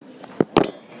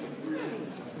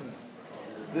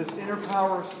This inner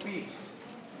power speaks.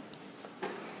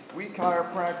 We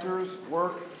chiropractors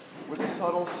work with the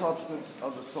subtle substance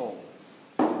of the soul.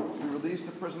 We release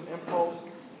the prison impulse,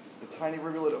 the tiny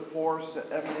rivulet of force that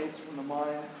emanates from the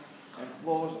mind and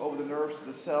flows over the nerves to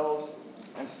the cells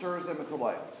and stirs them into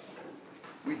life.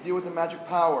 We deal with the magic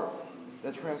power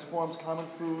that transforms common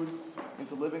food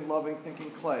into living, loving,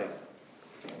 thinking clay,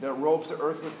 that robes the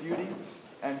earth with beauty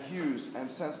and hues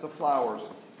and scents the flowers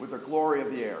with the glory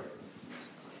of the air.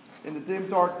 In the dim,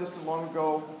 dark, distant long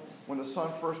ago, when the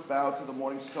sun first bowed to the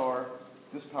morning star,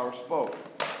 this power spoke,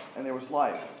 and there was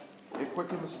life. It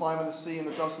quickened the slime of the sea and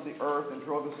the dust of the earth and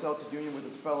drove the cell to union with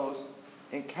its fellows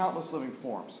in countless living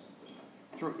forms.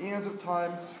 Through eons of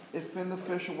time, it finned the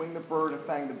fish and winged the bird and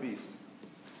fanged the beast.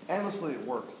 Endlessly it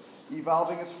worked,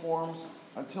 evolving its forms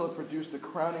until it produced the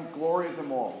crowning glory of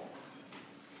them all.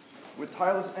 With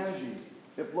tireless energy,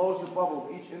 it blows the bubble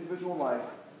of each individual life,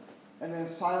 and then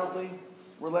silently,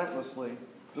 relentlessly,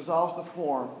 dissolves the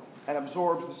form and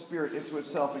absorbs the spirit into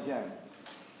itself again.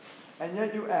 And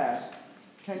yet you ask,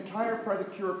 can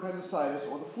chiropractic cure appendicitis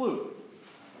or the flu?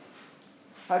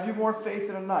 Have you more faith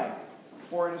in a knife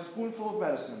or in a spoonful of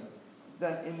medicine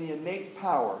than in the innate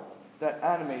power that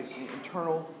animates the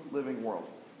internal living world?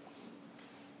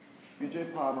 B.J.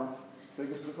 Palmer,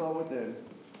 Biggest of All Within,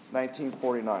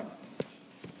 1949.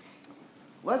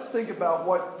 Let's think about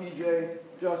what P.J.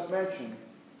 just mentioned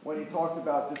when he talked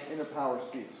about this inner power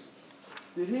speaks.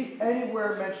 Did he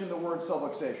anywhere mention the word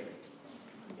subluxation?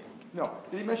 No.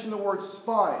 Did he mention the word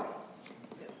spine?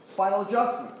 Spinal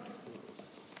adjustment?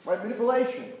 Right?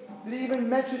 Manipulation? Did he even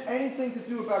mention anything to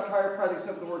do about chiropractic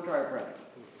except the word chiropractic?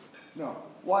 No.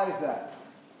 Why is that?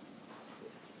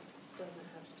 Doesn't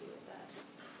have to do with that.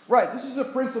 Right. This is a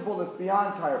principle that's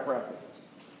beyond chiropractic.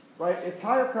 Right? If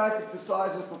chiropractic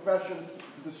decides as a profession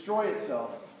to destroy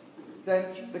itself,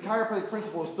 then the chiropractic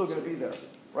principle is still going to be there.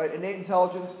 Right? Innate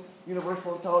intelligence,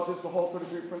 universal intelligence, the whole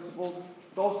 33 principles,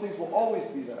 those things will always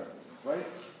be there. Right?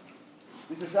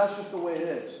 Because that's just the way it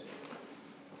is.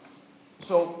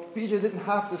 So PJ didn't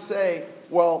have to say,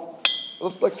 well,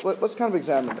 let's kind of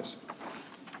examine this.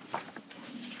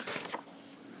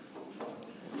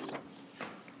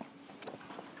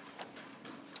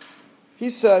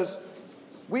 He says,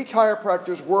 we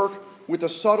chiropractors work with the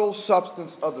subtle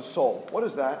substance of the soul. What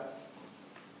is that?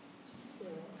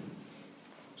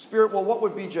 Spirit. Well, what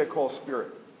would BJ call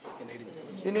spirit?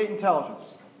 Innate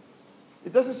intelligence.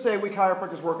 It doesn't say we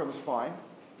chiropractors work on the spine.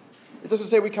 It doesn't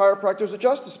say we chiropractors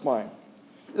adjust the spine.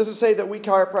 It doesn't say that we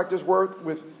chiropractors work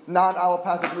with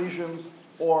non-allopathic lesions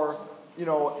or,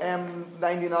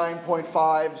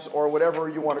 M99.5s or whatever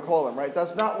you want to call them, right?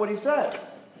 That's not what he says,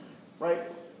 right?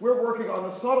 We're working on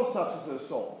the subtle substance of the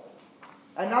soul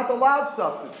and not the loud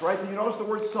substance, right? Did you notice the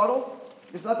word subtle?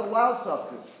 It's not the loud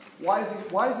substance. Why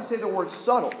does he say the word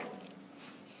subtle?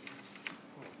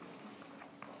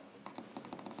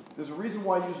 There's a reason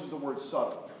why he uses the word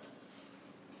subtle.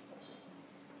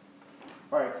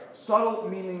 All right, subtle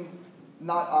meaning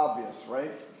not obvious,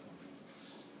 right?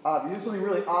 You do something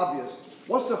really obvious.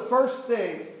 What's the first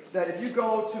thing that if you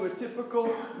go to a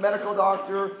typical medical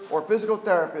doctor or physical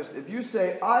therapist, if you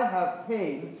say, I have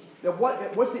pain, then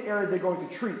what's the area they're going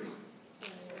to treat?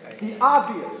 The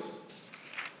obvious,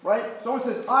 right? Someone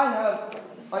says, I have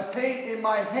a pain in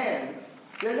my hand.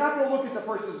 They're not going to look at the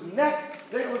person's neck.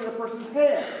 They're going to look at the person's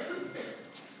hand.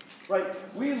 Right?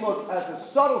 We look at the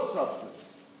subtle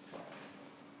substance.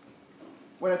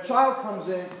 When a child comes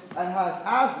in and has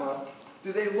asthma,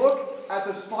 do they look at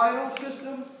the spinal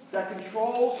system that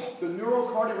controls the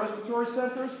neurocardiorespiratory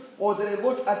centers, or do they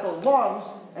look at the lungs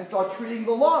and start treating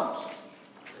the lungs?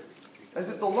 As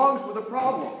if the lungs were the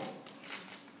problem.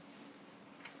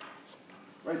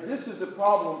 Right? This is the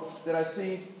problem that I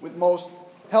see with most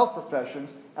health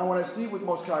professions, and what I see with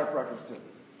most chiropractors too.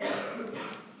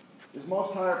 Is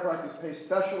most chiropractors pay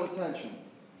special attention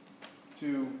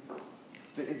to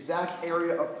the exact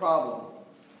area of problem.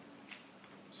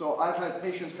 So I've had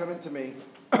patients come into me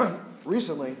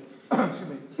recently,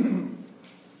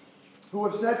 who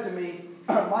have said to me,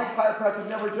 my chiropractor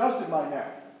never adjusted my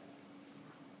neck.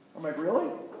 I'm like,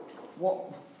 really?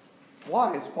 Well,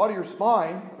 why? It's part of your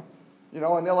spine. And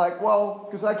they're like, well,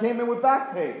 because I came in with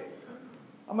back pain.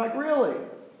 I'm like, really?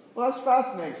 Well, that's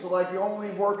fascinating. So, you only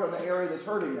work on the area that's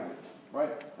hurting now, right?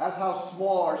 That's how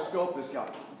small our scope has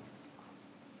gotten,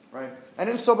 right? And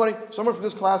then someone from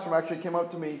this classroom actually came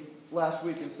up to me last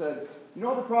week and said, you know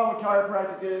what the problem with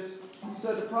chiropractic is? He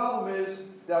said, the problem is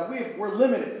that we're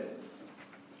limited.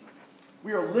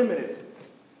 We are limited,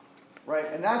 right?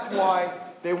 And that's why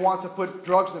they want to put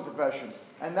drugs in the profession.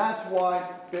 And that's why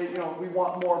we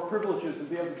want more privileges and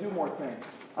be able to do more things.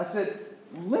 I said,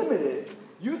 Limited?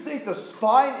 You think the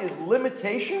spine is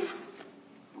limitation?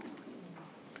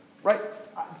 Right?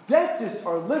 Dentists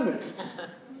are limited.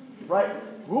 Right?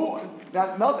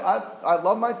 Now, nothing, I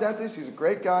love my dentist. He's a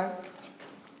great guy.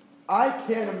 I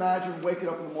can't imagine waking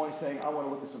up in the morning saying, I want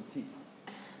to look at some teeth.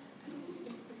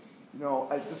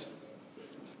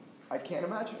 I can't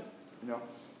imagine it.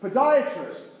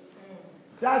 Podiatrist,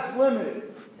 that's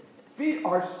limited. Feet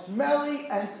are smelly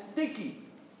and stinky,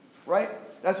 right?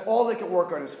 That's all they can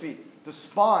work on is feet. The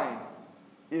spine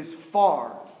is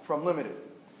far from limited.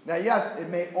 Now, yes, it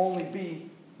may only be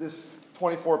this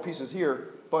 24 pieces here,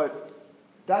 but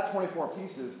that 24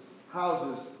 pieces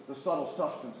houses the subtle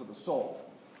substance of the soul,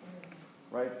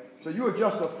 right? So you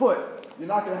adjust a foot, you're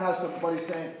not going to have somebody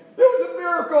saying, it was a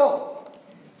miracle,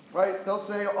 right? They'll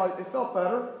say, oh, it felt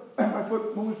better, my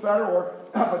foot moves better, or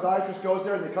a podiatrist goes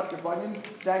there and they cut your bunion.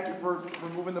 Thank you for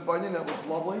removing the bunion, that was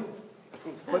lovely.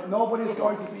 But nobody's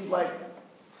going to be like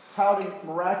touting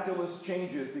miraculous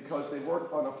changes because they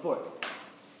work on a foot.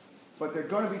 But they're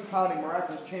going to be touting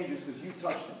miraculous changes because you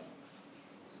touched them.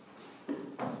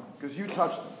 Because you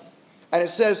touched them. And it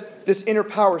says this inner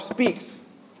power speaks.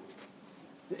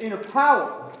 The inner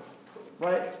power,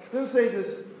 right? It doesn't say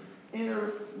this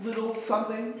inner little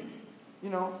something,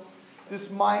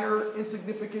 this minor,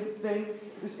 insignificant thing.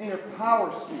 This inner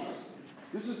power speaks.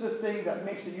 This is the thing that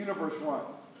makes the universe run.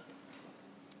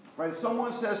 Right?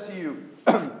 Someone says to you,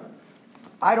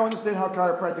 I don't understand how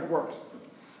chiropractic works.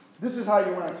 This is how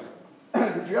you answer.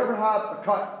 Did you ever have a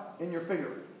cut in your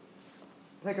finger?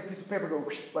 Take a piece of paper, go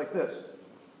like this.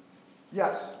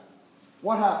 Yes.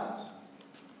 What happens?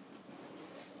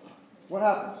 What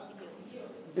happens?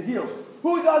 It heals.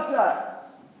 Who does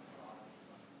that?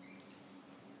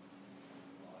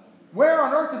 Where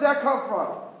on earth does that come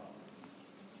from?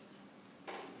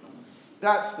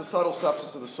 That's the subtle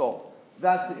substance of the soul.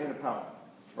 That's the inner power,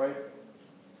 right?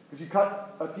 Because you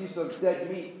cut a piece of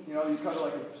dead meat, you cut it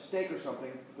like a steak or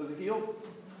something. Does it heal?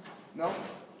 No?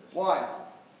 Why?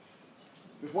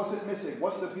 Because what's it missing?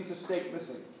 What's the piece of steak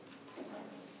missing?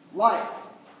 Life.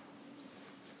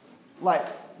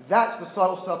 Life. That's the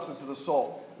subtle substance of the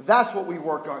soul. That's what we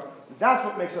work on. That's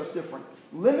what makes us different.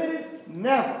 Limited?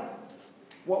 Never.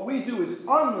 What we do is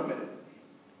unlimited.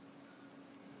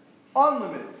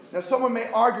 Unlimited. Now, someone may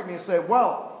argue with me and say,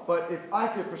 well, but if I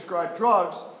could prescribe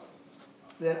drugs,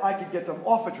 then I could get them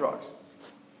off of drugs.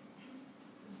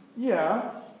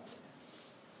 Yeah.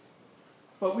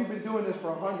 But we've been doing this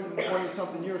for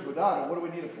 120-something years without it. What do we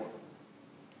need it for?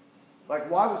 Like,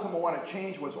 why would someone want to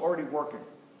change what's already working?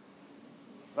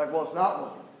 Like, well, it's not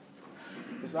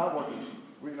working. It's not working.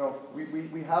 We don't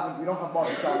have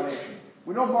market domination.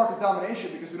 We don't have market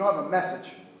domination because we don't have a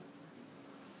message.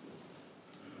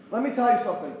 Let me tell you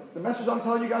something. The message I'm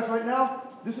telling you guys right now,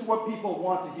 this is what people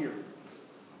want to hear.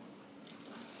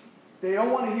 They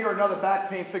don't want to hear another back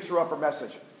pain fixer-upper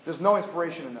message. There's no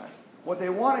inspiration in that. What they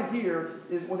want to hear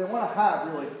is, what they want to have,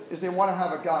 really, is they want to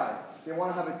have a guide. They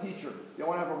want to have a teacher. They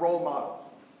want to have a role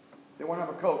model. They want to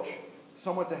have a coach.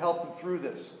 Someone to help them through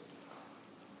this.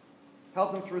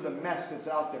 Help them through the mess that's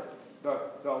out there.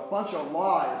 The bunch of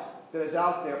lies that is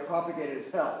out there propagated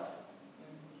as health.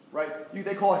 Right?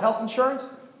 They call it health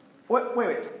insurance?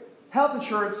 Wait. Health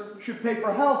insurance should pay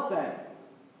for health then.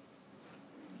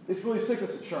 It's really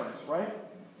sickness insurance, right?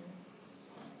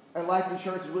 And life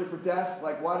insurance is really for death.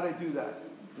 Like, why do they do that?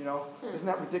 Isn't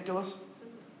that ridiculous?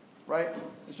 Right?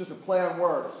 It's just a play on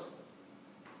words.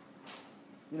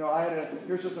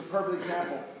 Here's just a perfect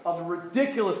example of the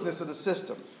ridiculousness of the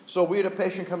system. So we had a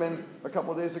patient come in a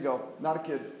couple of days ago, not a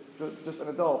kid, just an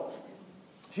adult.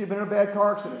 She had been in a bad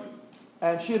car accident.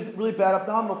 And she had really bad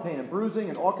abdominal pain and bruising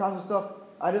and all kinds of stuff.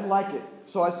 I didn't like it.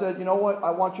 So I said, you know what?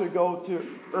 I want you to go to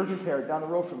urgent care down the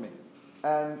road from me.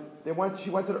 And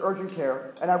she went to the urgent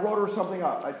care, and I wrote her something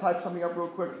up. I typed something up real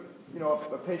quick,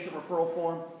 a patient referral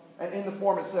form. And in the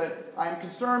form it said, I am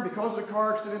concerned because of the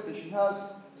car accident that she has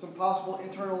some possible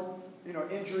internal,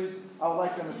 injuries. I would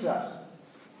like them assessed.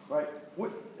 Right?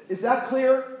 Is that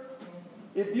clear?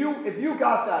 If you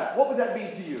got that, what would that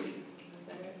mean to you?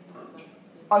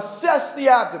 Assess the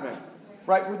abdomen.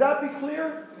 Right? Would that be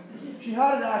clear? She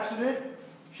had an accident.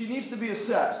 She needs to be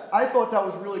assessed. I thought that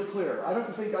was really clear. I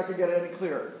don't think I could get it any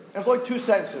clearer. It was only 2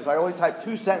 sentences. I only typed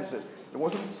 2 sentences. It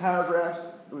wasn't paragraphs.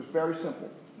 It was very simple.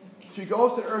 She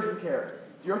goes to urgent care.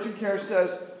 The urgent care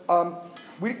says,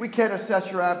 we can't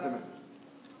assess your abdomen.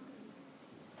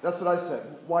 That's what I said.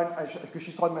 Why? Because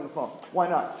she's talking on the phone. Why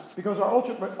not? Because our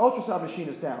ultrasound machine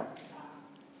is down.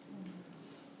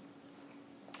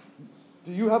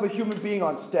 Do you have a human being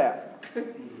on staff?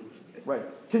 Right.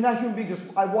 Can that human being just,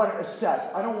 I want it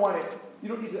assessed. I don't want it, you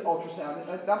don't need the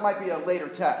ultrasound. That might be a later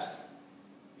test.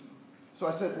 So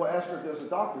I said, well, ask her if there's a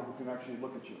doctor who can actually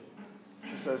look at you.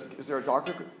 She says, is there a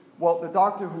doctor? Well, the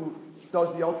doctor who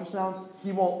does the ultrasounds,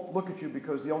 he won't look at you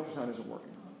because the ultrasound isn't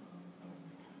working.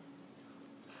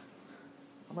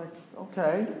 I'm like,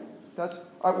 okay, all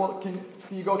right, well, can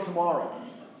you go tomorrow?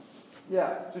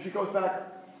 Yeah, so she goes back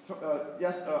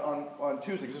on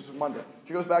Tuesday, because this was Monday.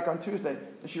 She goes back on Tuesday,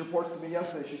 and she reports to me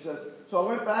yesterday. She says, so I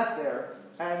went back there,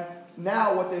 and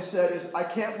now what they said is, I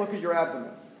can't look at your abdomen.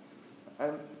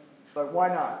 And like, why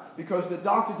not? Because the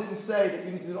doctor didn't say that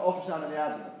you need to do an ultrasound in the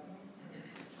abdomen.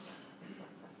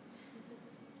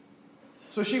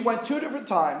 So she went 2 different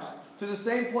times to the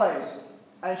same place,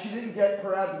 and she didn't get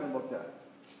her abdomen looked at.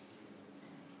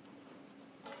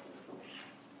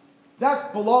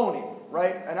 That's baloney,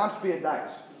 right? And I'm just being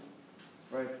nice,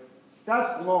 right?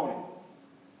 That's baloney.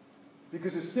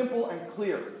 Because it's simple and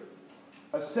clear.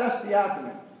 Assess the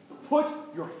abdomen. Put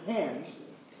your hands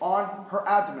on her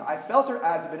abdomen. I felt her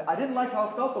abdomen. I didn't like how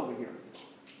it felt over here.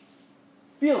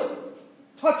 Feel it.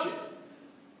 Touch it.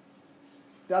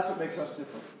 That's what makes us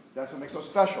different. That's what makes us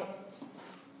special.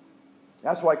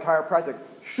 That's why chiropractic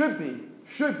should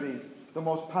be the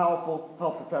most powerful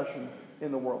health profession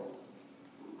in the world.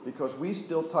 Because we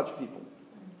still touch people.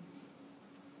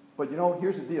 But you know,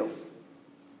 here's the deal.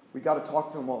 We got to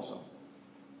talk to them also.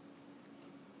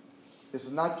 This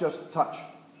is not just touch.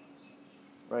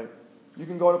 Right? You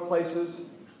can go to places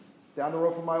down the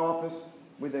road from my office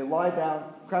where they lie down,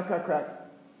 crack, crack, crack,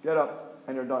 get up,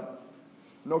 and they're done.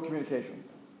 No communication.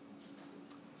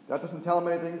 That doesn't tell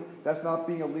them anything. That's not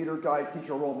being a leader, guide,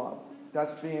 teacher, or role model.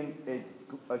 That's being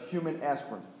a human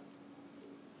aspirin.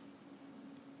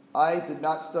 I did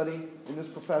not study in this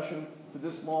profession for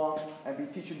this long and be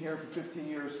teaching here for 15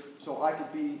 years so I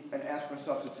could be an aspirin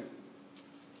substitute.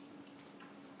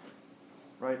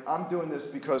 Right? I'm doing this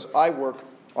because I work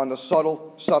on the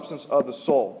subtle substance of the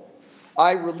soul.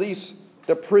 I release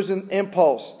the prison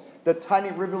impulse, the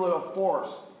tiny rivulet of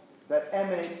force that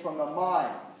emanates from the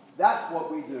mind. That's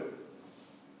what we do.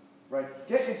 Right?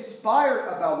 Get inspired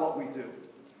about what we do.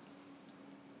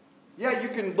 Yeah, you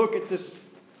can look at this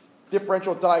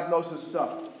differential diagnosis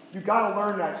stuff. You got to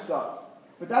learn that stuff.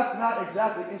 But that's not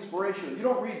exactly inspirational. You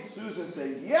don't read Susan and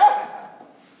say, yeah!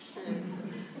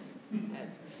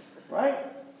 Right?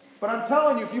 But I'm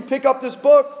telling you, if you pick up this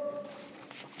book,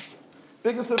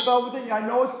 Bigness That Fell Within You, I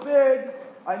know it's big.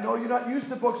 I know you're not used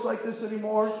to books like this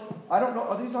anymore. I don't know.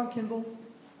 Are these on Kindle?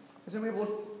 Has anybody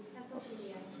looked? That's on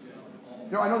PDF.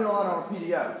 You know, I know they're all on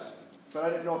PDFs, but I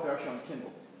didn't know if they're actually on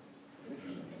Kindle.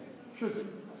 Should be.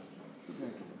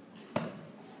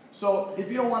 So if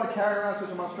you don't want to carry around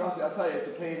such a monstrosity, I'll tell you, it's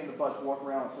a pain in the butt to walk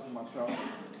around with such a monstrosity.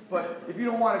 But if you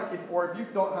don't want to, or if you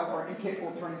don't have, are incapable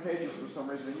of turning pages for some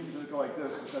reason, then you can just go like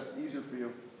this, because that's easier for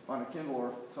you on a Kindle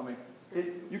or something.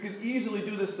 You can easily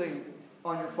do this thing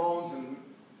on your phones and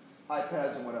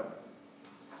iPads and whatever.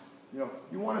 You know,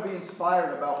 you want to be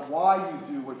inspired about why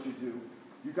you do what you do.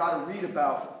 You got to read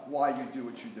about why you do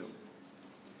what you do.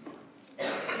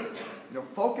 You know,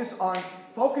 focus on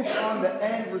the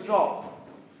end result.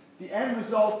 The end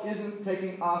result isn't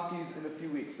taking OSCEs in a few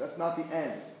weeks. That's not the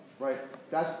end, right?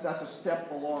 That's a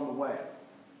step along the way.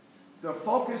 The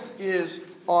focus is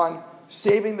on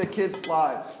saving the kids'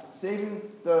 lives, saving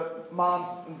the moms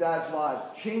and dads' lives,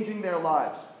 changing their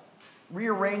lives,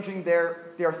 rearranging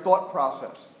their thought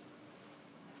process.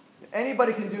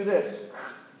 Anybody can do this,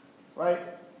 right?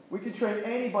 We can train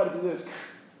anybody to do this.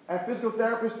 And physical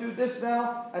therapists do this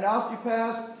now, and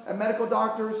osteopaths, and medical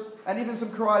doctors, and even some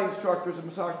karate instructors and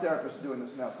massage therapists are doing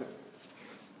this now too.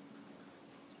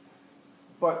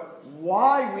 But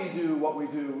why we do what we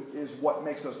do is what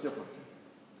makes us different.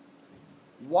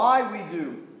 Why we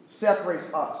do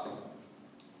separates us.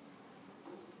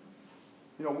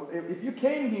 You know, if you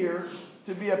came here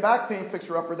to be a back pain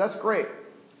fixer-upper, that's great.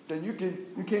 Then you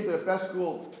came to the best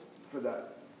school for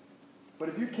that. But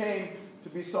if you came to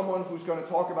be someone who's going to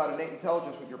talk about innate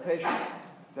intelligence with your patients,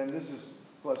 then this is,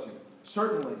 bless you,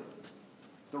 certainly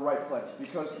the right place.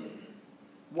 Because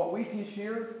what we teach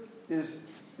here is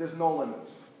there's no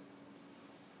limits.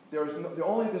 There's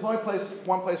only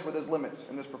one place where there's limits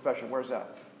in this profession. Where's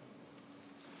that?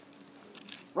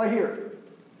 Right here.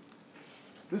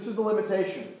 This is the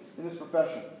limitation in this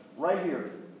profession. Right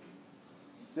here.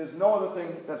 There's no other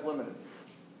thing that's limited.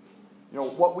 You know,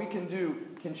 what we can do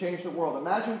can change the world.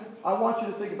 Imagine, I want you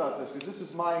to think about this, because this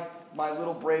is my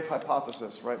little brave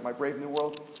hypothesis, right? My brave new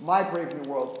world. My brave new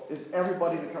world is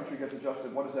everybody in the country gets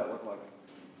adjusted. What does that look like?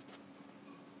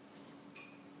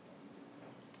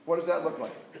 What does that look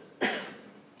like? Do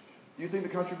you think the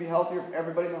country would be healthier if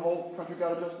everybody in the whole country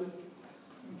got adjusted?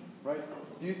 Right?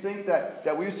 Do you think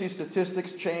that we would see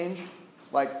statistics change,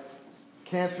 like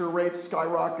cancer rates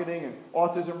skyrocketing and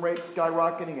autism rates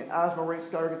skyrocketing and asthma rates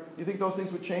skyrocketing, do you think those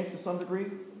things would change to some degree?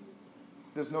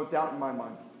 There's no doubt in my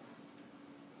mind.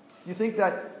 Do you think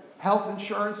that health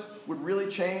insurance would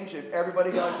really change if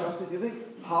everybody got adjusted? Do you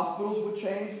think hospitals would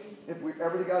change if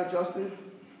everybody got adjusted? Do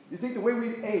you think the way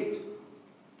we ate,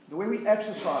 the way we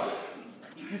exercise,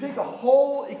 do you think the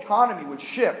whole economy would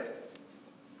shift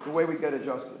the way we get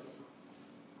adjusted?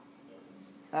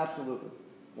 Absolutely.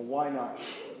 Well, why not?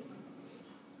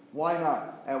 Why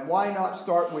not? And why not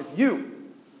start with you?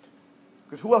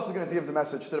 Because who else is going to give the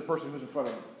message to the person who's in front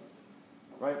of them?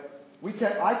 Right?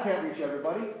 I can't reach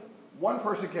everybody. One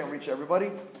person can't reach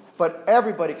everybody, but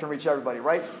everybody can reach everybody,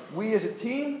 right? We as a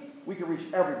team, we can reach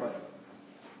everybody.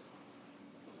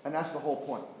 And that's the whole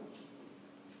point.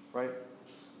 Right?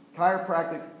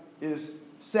 Chiropractic is,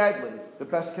 sadly, the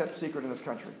best kept secret in this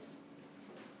country.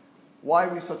 Why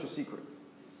are we such a secret?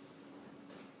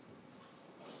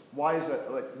 Why is that?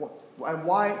 And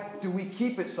why do we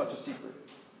keep it such a secret?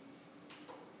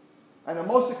 And the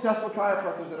most successful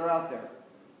chiropractors that are out there,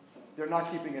 they're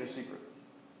not keeping it a secret.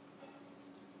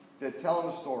 They're telling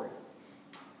a story.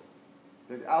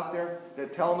 They're out there, they're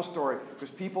telling a story because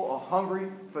people are hungry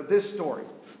for this story.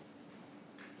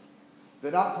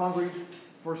 They're not hungry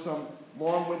for some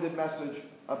long-winded message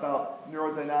about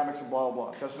neurodynamics and blah,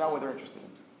 blah, blah. That's not what they're interested in.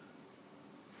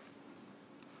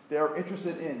 They're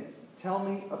interested in, tell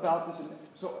me about this.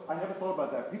 So I never thought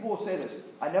about that. People will say this.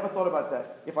 I never thought about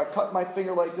that. If I cut my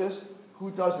finger like this, who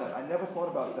does that? I never thought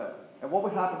about that. And what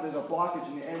would happen if there's a blockage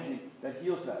in the energy that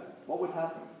heals that? What would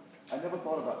happen? I never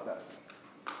thought about that.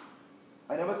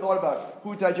 I never thought about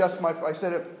who digests my... I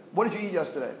said, what did you eat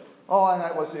yesterday? Oh, I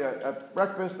had, at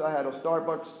breakfast, I had a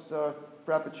Starbucks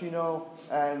Frappuccino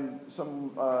and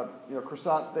some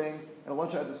croissant thing. And at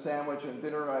lunch I had the sandwich, and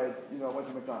dinner I went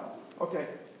to McDonald's. Okay,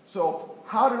 so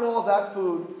how did all of that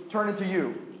food turn into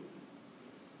you?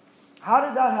 How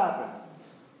did that happen?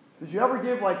 Did you ever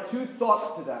give two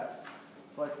thoughts to that?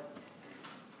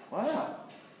 Wow,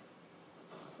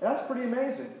 that's pretty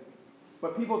amazing.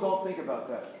 But people don't think about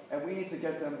that. And we need to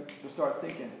get them to start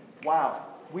thinking, wow,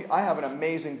 I have an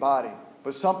amazing body,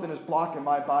 but something is blocking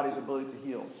my body's ability to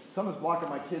heal. Something's blocking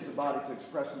my kid's body to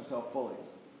express himself fully.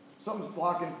 Something's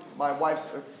blocking my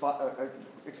wife's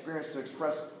experience to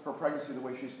express her pregnancy the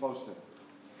way she's supposed to.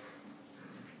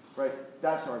 Right?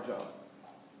 That's our job.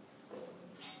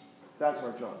 That's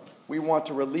our job. We want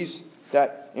to release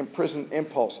that imprisoned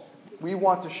impulse. We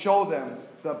want to show them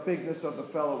the bigness of the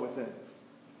fellow within.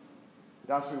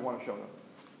 That's what we want to show them.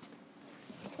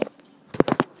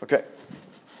 Okay.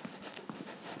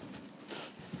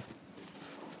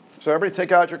 So everybody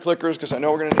take out your clickers because I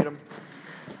know we're going to need them.